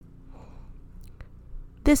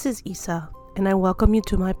This is Isa, and I welcome you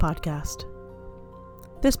to my podcast.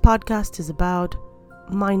 This podcast is about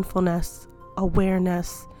mindfulness,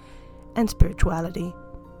 awareness, and spirituality.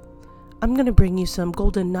 I'm going to bring you some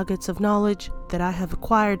golden nuggets of knowledge that I have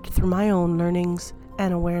acquired through my own learnings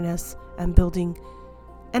and awareness and building,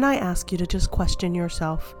 and I ask you to just question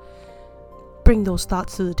yourself, bring those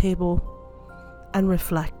thoughts to the table, and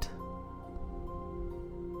reflect.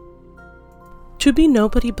 To be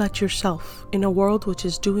nobody but yourself in a world which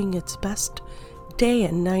is doing its best day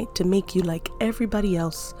and night to make you like everybody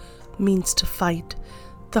else means to fight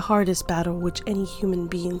the hardest battle which any human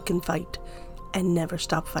being can fight and never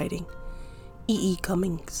stop fighting. E.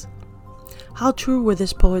 Cummings. How true were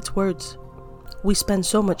this poet's words? We spend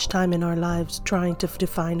so much time in our lives trying to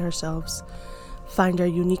define ourselves, find our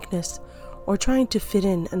uniqueness, or trying to fit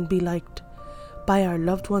in and be liked by our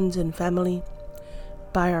loved ones and family,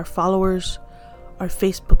 by our followers, our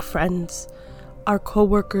Facebook friends, our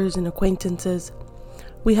co-workers and acquaintances.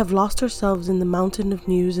 We have lost ourselves in the mountain of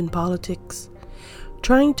news and politics,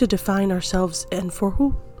 trying to define ourselves, and for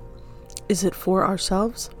who? Is it for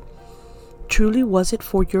ourselves? Truly, was it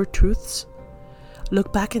for your truths?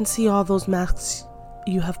 Look back and see all those masks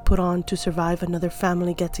you have put on to survive another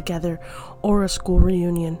family get-together or a school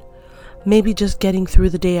reunion. Maybe just getting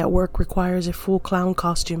through the day at work requires a full clown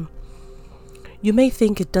costume. You may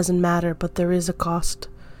think it doesn't matter, but there is a cost.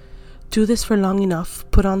 Do this for long enough,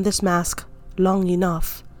 put on this mask long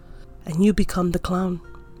enough, and you become the clown.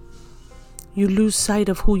 You lose sight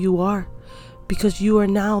of who you are, because you are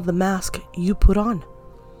now the mask you put on.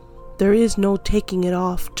 There is no taking it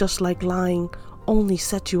off, just like lying only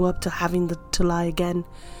sets you up to having to lie again,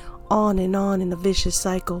 on in a vicious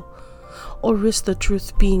cycle, or risk the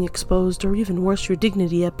truth being exposed, or even worse, your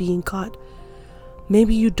dignity at being caught.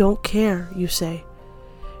 Maybe you don't care, you say.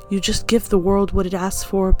 You just give the world what it asks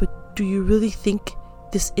for, but do you really think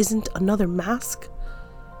this isn't another mask?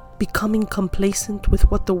 Becoming complacent with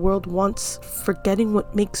what the world wants, forgetting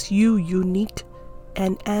what makes you unique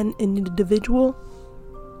and an individual?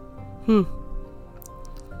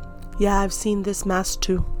 Yeah, I've seen this mask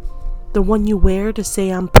too. The one you wear to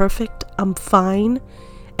say I'm perfect, I'm fine,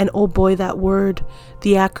 and oh boy, that word,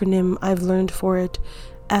 the acronym I've learned for it,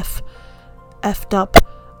 F'd up,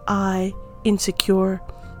 I, insecure,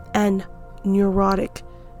 and neurotic,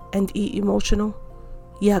 and E, emotional.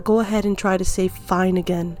 Yeah, go ahead and try to say fine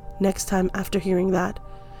again next time after hearing that.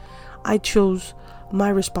 I chose my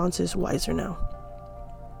responses wiser now.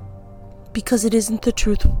 Because it isn't the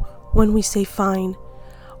truth when we say fine.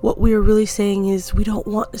 What we are really saying is we don't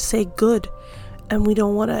want to say good, and we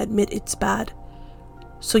don't want to admit it's bad.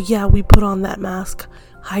 So yeah, we put on that mask,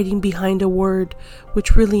 hiding behind a word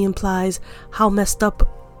which really implies how messed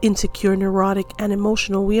up, insecure, neurotic, and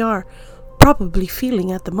emotional we are probably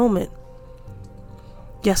feeling at the moment.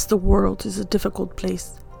 Yes, the world is a difficult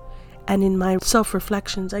place, and in my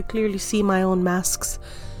self-reflections I clearly see my own masks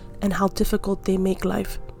and how difficult they make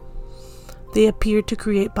life. They appear to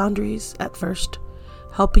create boundaries at first,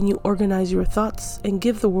 helping you organize your thoughts and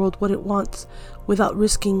give the world what it wants without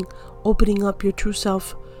risking opening up your true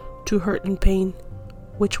self to hurt and pain,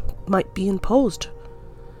 which might be imposed.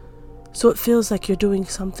 So it feels like you're doing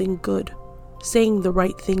something good, saying the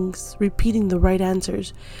right things, repeating the right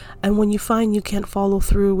answers, and when you find you can't follow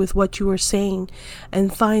through with what you are saying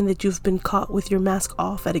and find that you've been caught with your mask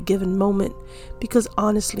off at a given moment, because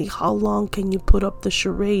honestly, how long can you put up the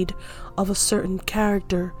charade of a certain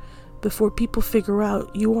character before people figure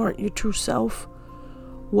out you aren't your true self?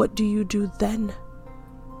 What do you do then?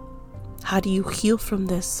 How do you heal from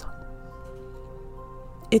this?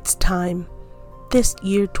 It's time. This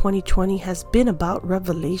year 2020 has been about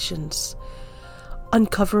revelations,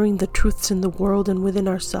 uncovering the truths in the world and within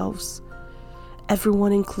ourselves.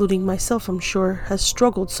 Everyone, including myself, I'm sure, has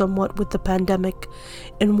struggled somewhat with the pandemic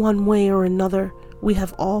in one way or another. We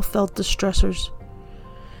have all felt the stressors.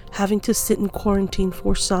 Having to sit in quarantine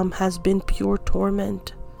for some has been pure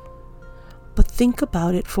torment. But think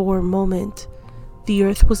about it for a moment. The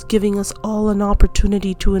earth was giving us all an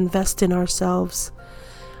opportunity to invest in ourselves.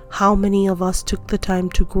 How many of us took the time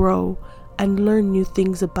to grow and learn new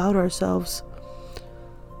things about ourselves?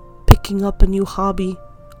 Picking up a new hobby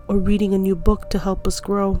or reading a new book to help us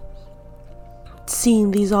grow.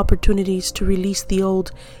 Seeing these opportunities to release the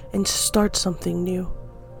old and start something new.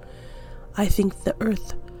 I think the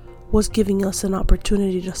earth was giving us an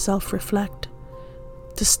opportunity to self-reflect,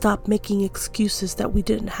 to stop making excuses that we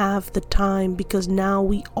didn't have the time, because now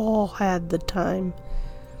we all had the time.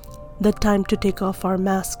 The time to take off our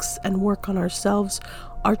masks and work on ourselves,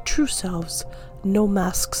 our true selves, no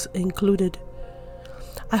masks included.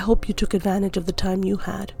 I hope you took advantage of the time you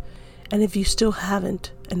had And if you still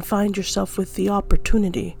haven't and find yourself with the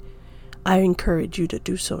opportunity, I encourage you to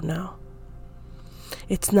do so now.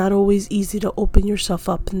 It's not always easy to open yourself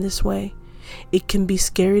up in this way. It can be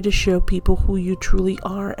scary to show people who you truly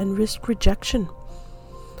are and risk rejection.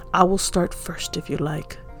 I will start first if you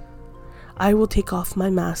like. I will take off my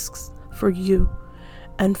masks for you.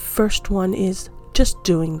 And first one is just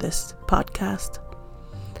doing this podcast.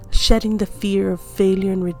 Shedding the fear of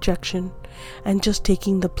failure and rejection, and just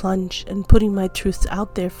taking the plunge and putting my truths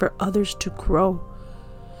out there for others to grow.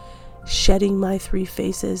 Shedding my 3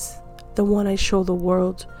 faces, the one I show the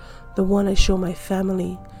world, the one I show my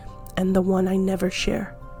family, and the one I never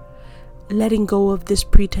share. Letting go of this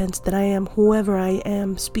pretense that I am whoever I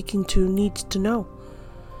am speaking to needs to know.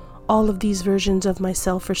 All of these versions of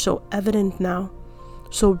myself are so evident now,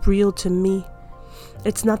 so real to me.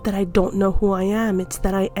 It's not that I don't know who I am, it's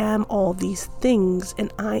that I am all these things,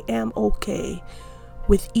 and I am okay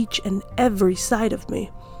with each and every side of me.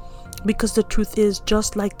 Because the truth is,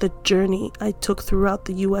 just like the journey I took throughout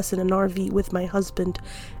the US in an RV with my husband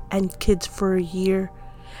and kids for a year,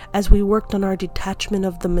 as we worked on our detachment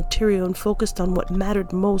of the material and focused on what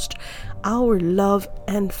mattered most, our love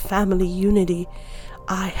and family unity,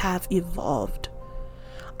 I have evolved.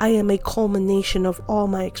 I am a culmination of all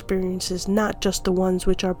my experiences, not just the ones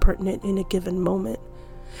which are pertinent in a given moment.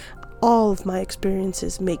 All of my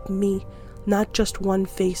experiences make me, not just one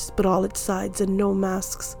face, but all its sides and no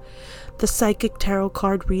masks. The psychic tarot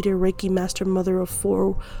card reader, Reiki master, mother of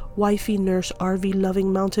 4, wifey, nurse, RV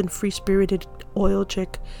loving, mountain free spirited oil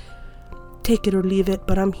chick. Take it or leave it,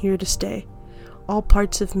 but I'm here to stay. All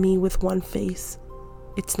parts of me with one face.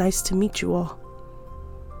 It's nice to meet you all.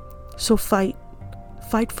 So fight.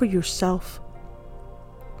 Fight for yourself.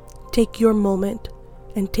 Take your moment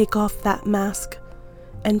and take off that mask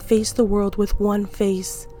and face the world with one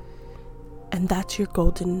face. And that's your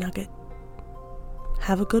golden nugget.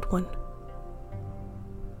 Have a good one.